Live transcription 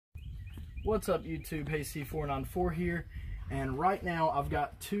What's up YouTube, Hey C494 here, and right now I've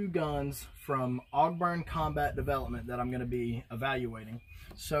got two guns from Ogburn Combat Development that I'm going to be evaluating.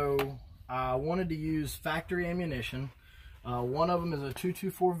 So I wanted to use factory ammunition. One of them is a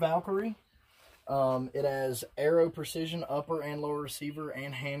 224 Valkyrie. It has Aero Precision upper and lower receiver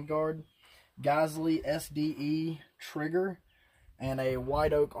and handguard, Geisley SDE trigger, and a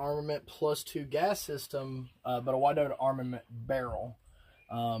White Oak Armament +2 gas system, but a White Oak Armament barrel.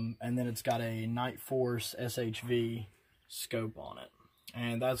 And then it's got a Night Force SHV scope on it.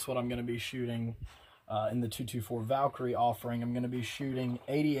 And that's what I'm going to be shooting in the 224 Valkyrie offering. I'm going to be shooting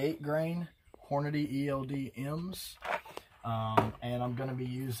 88 grain Hornady ELD M's. And I'm going to be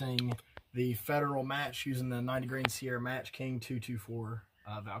using the Federal match, using the 90 grain Sierra Match King 224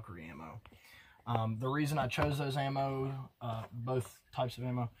 Valkyrie ammo. The reason I chose those ammo, both types of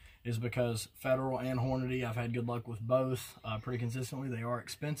ammo, is because Federal and Hornady, I've had good luck with both pretty consistently. They are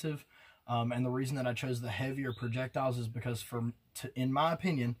expensive. And the reason that I chose the heavier projectiles is because, in my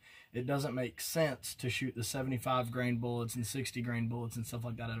opinion, it doesn't make sense to shoot the 75 grain bullets and 60 grain bullets and stuff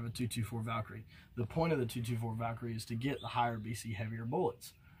like that out of a 224 Valkyrie. The point of the 224 Valkyrie is to get the higher BC heavier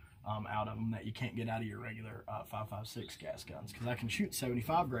bullets out of them that you can't get out of your regular 5.56 gas guns. Because I can shoot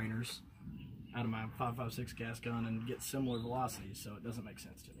 75 grainers out of my 5.56 gas gun and get similar velocities, so it doesn't make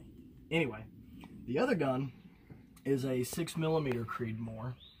sense to me. Anyway, the other gun is a 6mm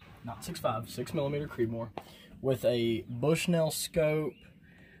creedmoor, not 6.5, 6mm creedmoor, with a Bushnell scope,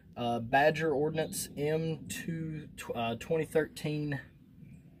 Badger Ordnance M2 2013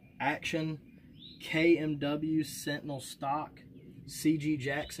 action, KMW Sentinel stock, CG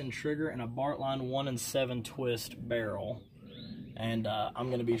Jackson trigger, and a Bartline 1-7 twist barrel. And I'm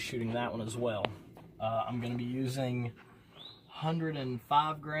going to be shooting that one as well. I'm going to be using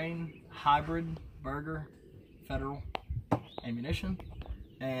 105 grain hybrid Burger Federal ammunition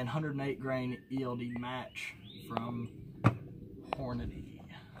and 108 grain ELD match from Hornady.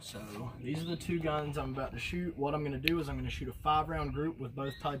 So these are the two guns I'm about to shoot. What I'm going to do is I'm going to shoot a 5-round group with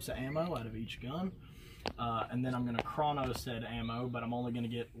both types of ammo out of each gun. And then I'm going to chrono said ammo, but I'm only going to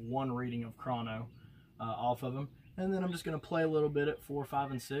get one reading of chrono off of them. And then I'm just going to play a little bit at 4,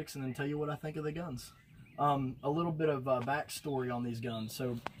 5, and 6 and then tell you what I think of the guns. A little bit of backstory on these guns.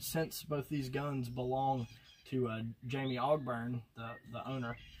 So since both these guns belong to Jamie Ogburn, the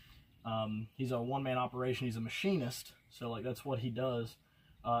owner, he's a one-man operation. He's a machinist, so like that's what he does.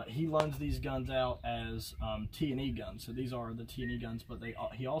 He loans these guns out as T&E guns. So these are the T&E guns, but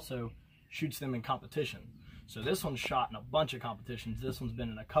he also shoots them in competition. So this one's shot in a bunch of competitions. This one's been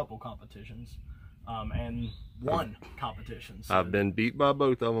in a couple competitions. And won competitions. So I've been beat by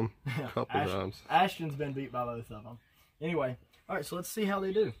both of them a couple times. Ashton's been beat by both of them. Anyway, all right, so let's see how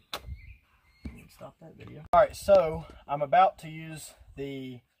they do. Stop that video. All right, so I'm about to use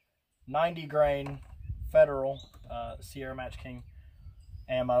the 90 grain Federal Sierra Match King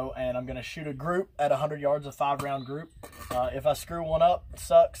ammo, and I'm going to shoot a group at 100 yards, a 5-round group. If I screw one up, it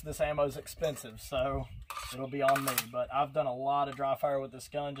sucks. This ammo's expensive, so it'll be on me. But I've done a lot of dry fire with this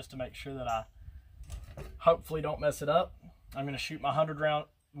gun just to make sure that I hopefully don't mess it up. I'm going to shoot my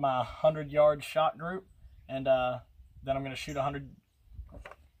 100-yard shot group, and then I'm going to shoot a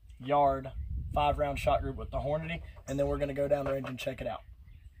 100-yard 5-round shot group with the Hornady, and then we're going to go down the range and check it out.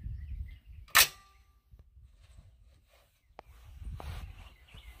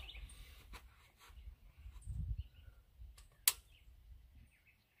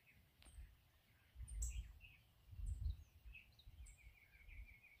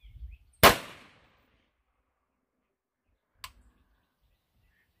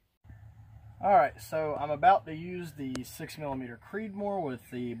 Alright, so I'm about to use the 6mm Creedmoor with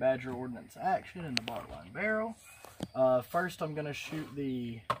the Badger Ordnance action and the Bartline barrel. First I'm going to shoot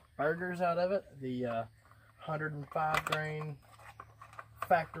the burgers out of it, the 105 grain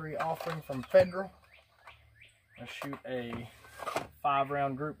factory offering from Federal. I'll shoot a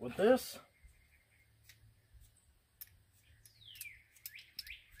 5-round group with this.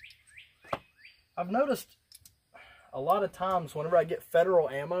 I've noticed a lot of times whenever I get Federal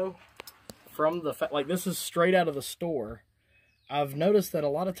ammo, from the like this is straight out of the store, I've noticed that a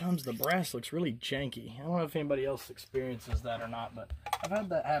lot of times the brass looks really janky. I don't know if anybody else experiences that or not, but I've had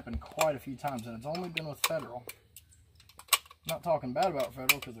that happen quite a few times, and it's only been with Federal. I'm not talking bad about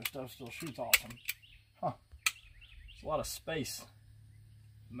Federal because their stuff still shoots awesome. Huh. There's a lot of space.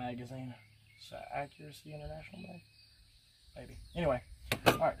 Magazine. Is that Accuracy International mag? Maybe. Anyway.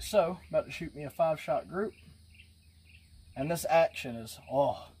 Alright, so about to shoot me a 5-shot group. And this action is,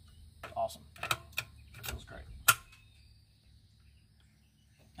 oh, awesome. Feels great.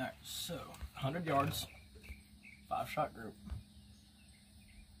 Alright, so 100 yards, 5-shot group.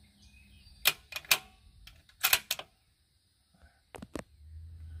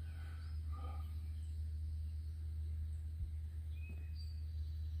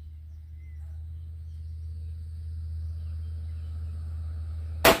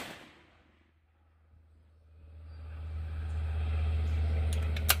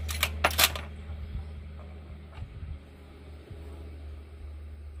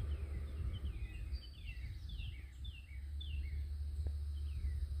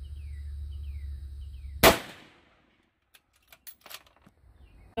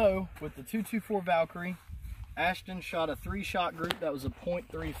 So with the 224 Valkyrie, Ashton shot a 3-shot group that was a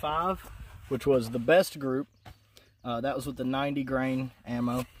 .35, which was the best group. That was with the 90 grain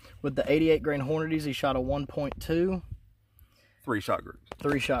ammo. With the 88 grain Hornadies, he shot a 1.2. 3-shot group.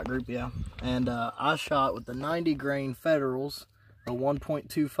 3-shot group, yeah. And I shot with the 90 grain Federals a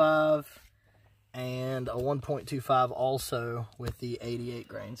 1.25 and a 1.25 also with the 88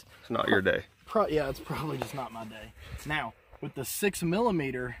 grains. It's not your day. Yeah, it's probably just not my day. Now, with the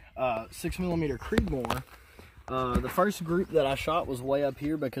 6mm Creedmoor, the first group that I shot was way up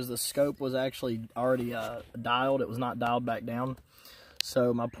here because the scope was actually already dialed. It was not dialed back down.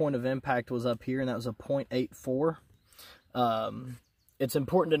 So my point of impact was up here, and that was a .84. It's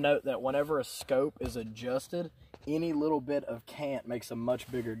important to note that whenever a scope is adjusted, any little bit of cant makes a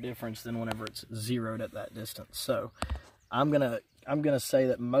much bigger difference than whenever it's zeroed at that distance. So I'm gonna say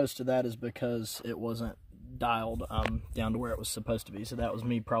that most of that is because it wasn't dialed down to where it was supposed to be. So that was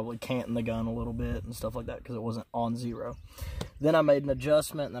me probably canting the gun a little bit and stuff like that because it wasn't on zero. Then I made an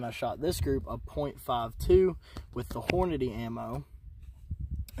adjustment, and then I shot this group a .52 with the Hornady ammo.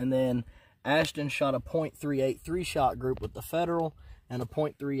 And then Ashton shot a .38 3-shot group with the Federal and a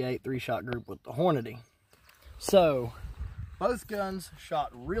 .38 3-shot group with the Hornady. So both guns shot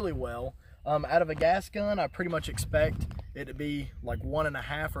really well. Out of a gas gun, I pretty much expect it to be like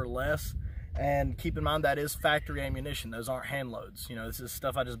 1.5 or less. And keep in mind that is factory ammunition. Those aren't hand loads. You know, this is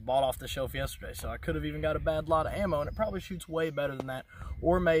stuff I just bought off the shelf yesterday. So I could have even got a bad lot of ammo, and it probably shoots way better than that.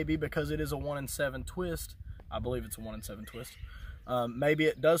 Or maybe because it is a 1-in-7 twist, I believe it's a 1-in-7 twist, maybe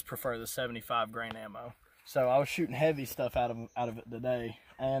it does prefer the 75 grain ammo. So I was shooting heavy stuff out of it today.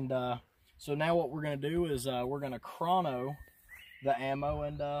 And so now what we're going to do is we're going to chrono the ammo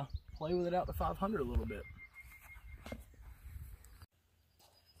and play with it out to 500 a little bit.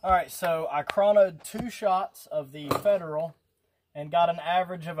 Alright, so I chronoed 2 shots of the Federal and got an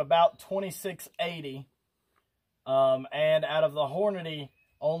average of about 2680. And out of the Hornady,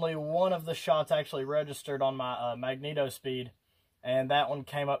 only one of the shots actually registered on my magneto speed, and that one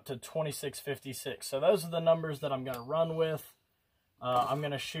came up to 2656. So those are the numbers that I'm going to run with. I'm going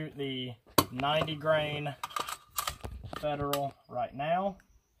to shoot the 90 grain Federal right now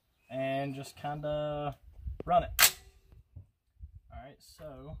and just kind of run it. Alright,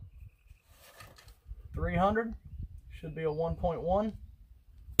 so 300 should be a 1.1.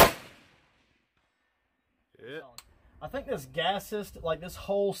 Yeah. I think this gas system, like this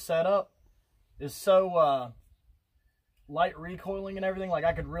whole setup, is so light recoiling and everything. Like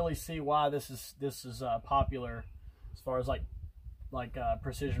I could really see why this is popular as far as like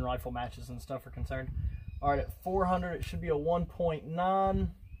precision rifle matches and stuff are concerned. All right, at 400 it should be a 1.9.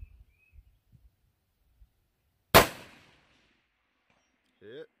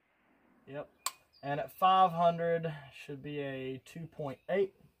 Hit. Yep. And at 500 should be a 2.8.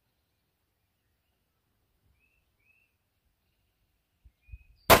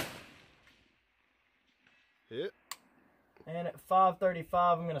 Hit. And at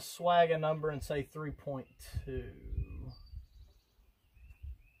 535, I'm going to swag a number and say 3.2.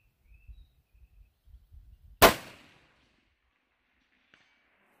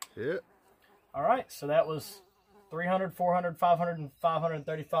 Hit. All right, so that was 300, 400, 500, and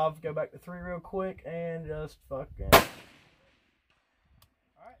 535. Go back to 3 real quick and just fucking. All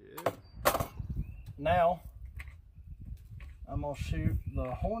right. Yeah. Now, I'm going to shoot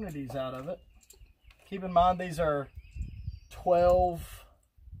the Hornadies out of it. Keep in mind these are 12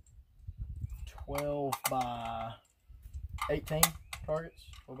 by 18 targets.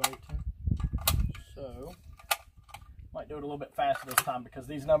 12 by 18. So, might do it a little bit faster this time because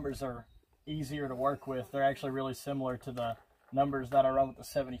these numbers are easier to work with. They're actually really similar to the numbers that I run with the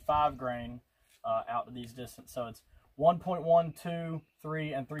 75 grain out to these distances. So it's 1.1, 2,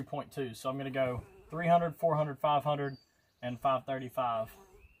 3, and 3.2. So I'm going to go 300, 400, 500, and 535.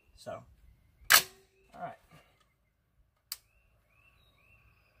 So, all right.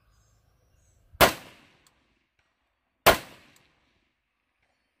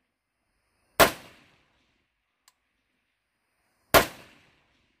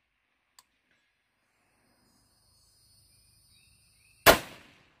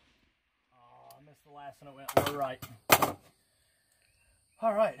 Missed the last one, it went low right.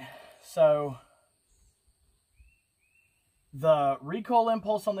 Alright, so the recoil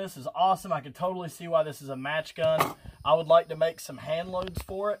impulse on this is awesome. I could totally see why this is a match gun. I would like to make some hand loads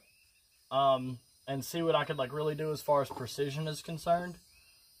for it and see what I could like really do as far as precision is concerned.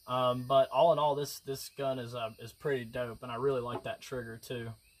 But all in all, this gun is pretty dope, and I really like that trigger too.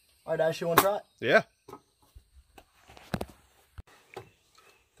 Alright, Ash, you want to try it? Yeah.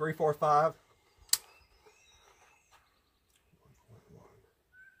 3, 4, 5.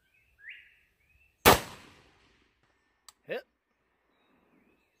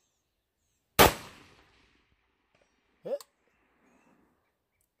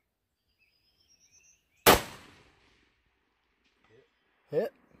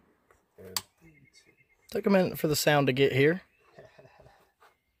 Hit. And Took a minute for the sound to get here.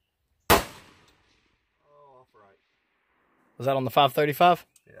 oh, off right. Was that on the 535?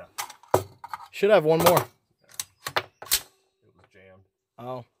 Yeah. Should have one more. It was jammed.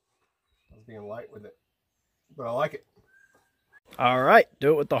 Oh. I was being light with it, but I like it. All right,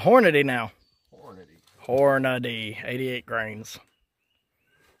 do it with the Hornady now. Hornady. Hornady, 88 grains.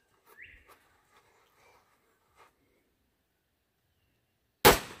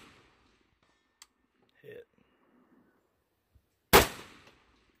 Hit.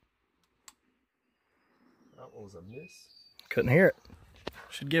 That one was a miss. Couldn't hear it.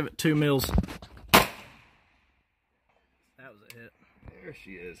 Should give it 2 mils. That was a hit. There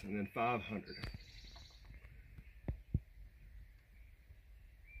she is, and then 500.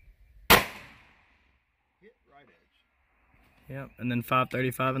 Hit right edge. Yep, and then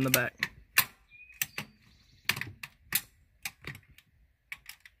 535 in the back.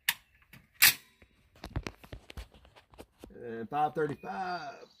 And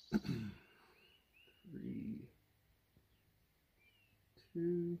 535. 3,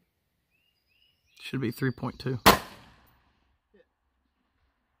 2. Should be 3.2.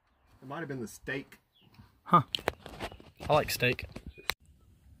 It might have been the steak. Huh. I like steak.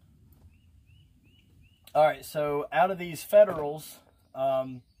 All right, so out of these Federals,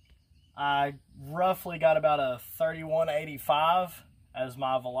 I roughly got about a 3185 as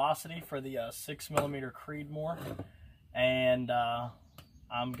my velocity for the 6mm Creedmoor. And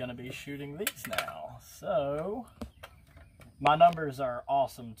I'm going to be shooting these now. So my numbers are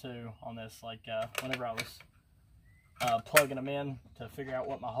awesome too on this. Like whenever I was plugging them in to figure out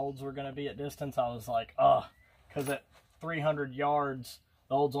what my holds were going to be at distance, I was like, because at 300 yards,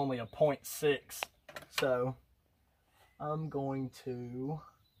 the hold's only a 0.6. So I'm going to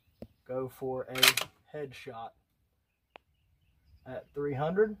go for a headshot at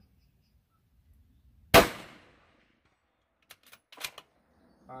 300.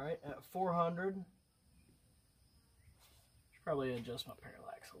 All right, at 400, should probably adjust my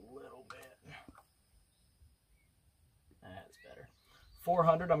parallax a little bit. That's better.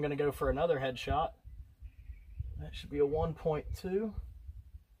 400, I'm going to go for another headshot. That should be a 1.2.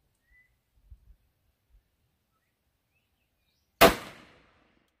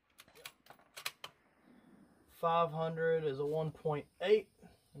 .500 is a 1.8.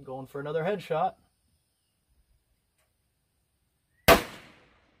 I'm going for another headshot.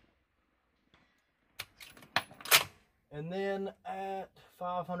 And then at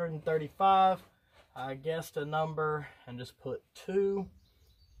 535, I guessed a number and just put 2.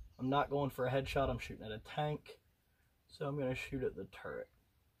 I'm not going for a headshot, I'm shooting at a tank. So I'm going to shoot at the turret.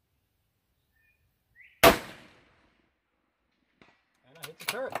 And I hit the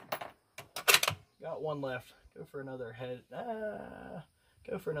turret. Got one left. Go for another headshot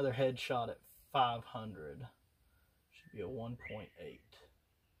at 500. Should be a 1.8.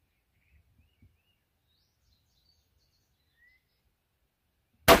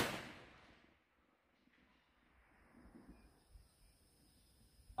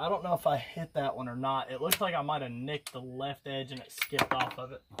 I don't know if I hit that one or not. It looked like I might have nicked the left edge and it skipped off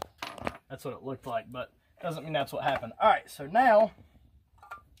of it. That's what it looked like, but doesn't mean that's what happened. All right, so now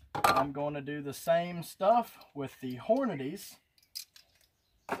I'm going to do the same stuff with the Hornadies.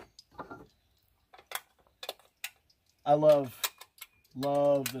 I love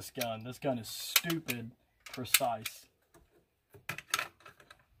this gun. This gun is stupid precise.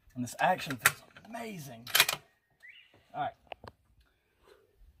 And this action feels amazing. All right.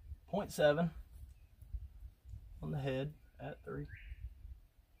 0.7 on the head at 3.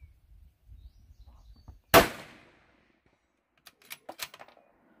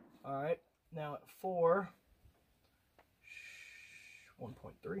 All right, now at 4,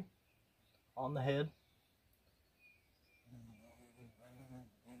 1.3 on the head.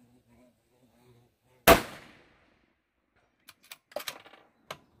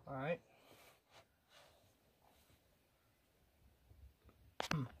 All right.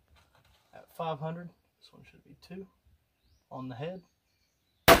 At 500, this one should be 2 on the head.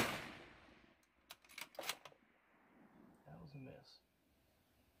 That was a miss.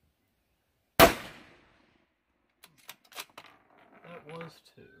 That was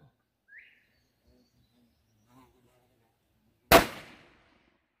 2.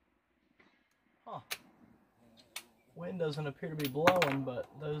 Huh. Wind doesn't appear to be blowing, but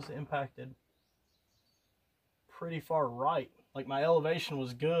those impacted pretty far right. Like my elevation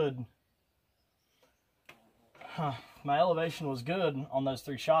was good. My elevation was good on those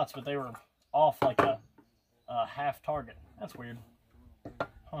 3 shots, but they were off like a half target. That's weird.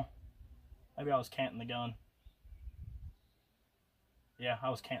 Huh. Maybe I was canting the gun. Yeah,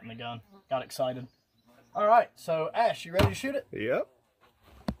 I was canting the gun. Got excited. All right, so Ash, you ready to shoot it? Yep.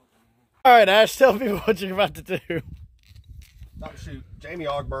 All right, Ash, tell people what you're about to do. About to shoot Jamie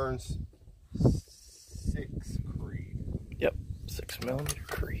Ogburn's 6 Creed. Yep, 6mm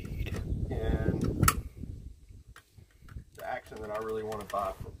Creed. And the action that I really want to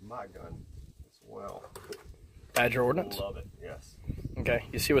buy for my gun as well. Badger Ordnance? Love it, yes. Okay,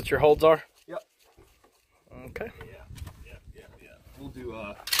 you see what your holds are? Yep. Okay. Yeah. We'll do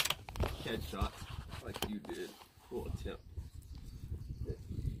headshots like you did. We'll attempt.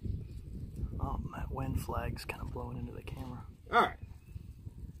 Oh, that wind flag's kind of blowing into the camera. All right.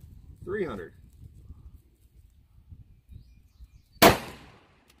 300.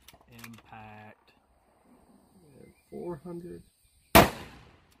 Impact. And 400.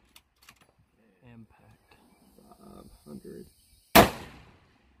 Impact. 500.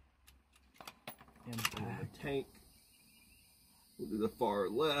 Impact. The tank. We'll do the far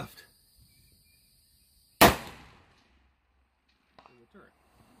left. And the turret.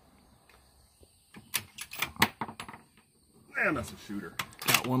 Man, that's a shooter.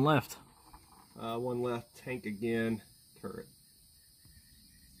 Got one left. One left. Tank again. Turret.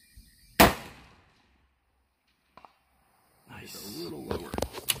 Nice. A little lower.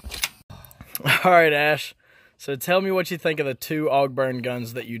 All right, Ash. So tell me what you think of the 2 Ogburn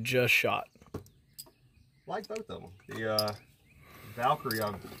guns that you just shot. Like both of them. The Valkyrie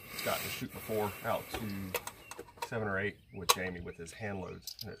I've gotten to shoot before out to 7 or 8 with Jamie with his hand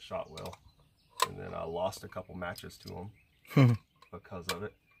loads, and it shot well. And then I lost a couple matches to him because of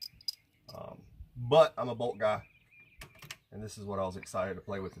it. But I'm a bolt guy, and this is what I was excited to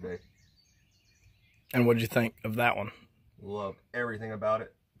play with today. And what did you think of that one? Love everything about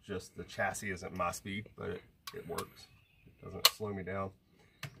it. Just the chassis isn't my speed, but it works. It doesn't slow me down.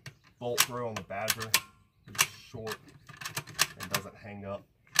 Bolt throw on the Badger is short and doesn't hang up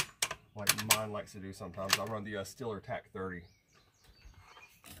like mine likes to do sometimes. I run the Stiller TAC 30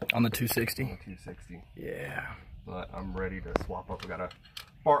 On the 260? on the 260. Yeah. But I'm ready to swap up. We got a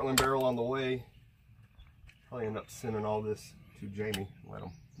Bartland barrel on the way. I'll end up sending all this to Jamie, let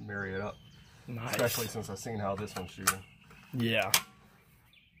him marry it up. Nice. Especially since I've seen how this one's shooting. Yeah.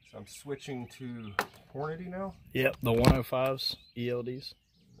 So I'm switching to Hornady now. Yep, the 105s, ELDs.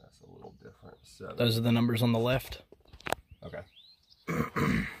 That's a little different. 7. Those are the numbers on the left. Okay.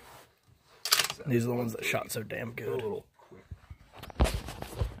 These are the ones that shot so damn A good. little quick. All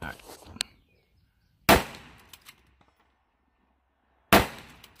right.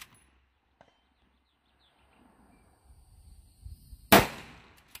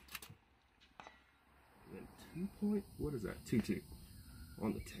 And 2 point, what is that? 2-2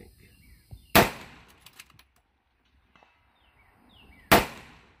 on the tank.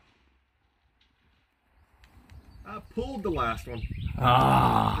 I pulled the last one.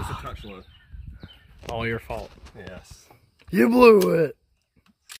 Ah, Just a touch low. all your fault. Yes. You blew it.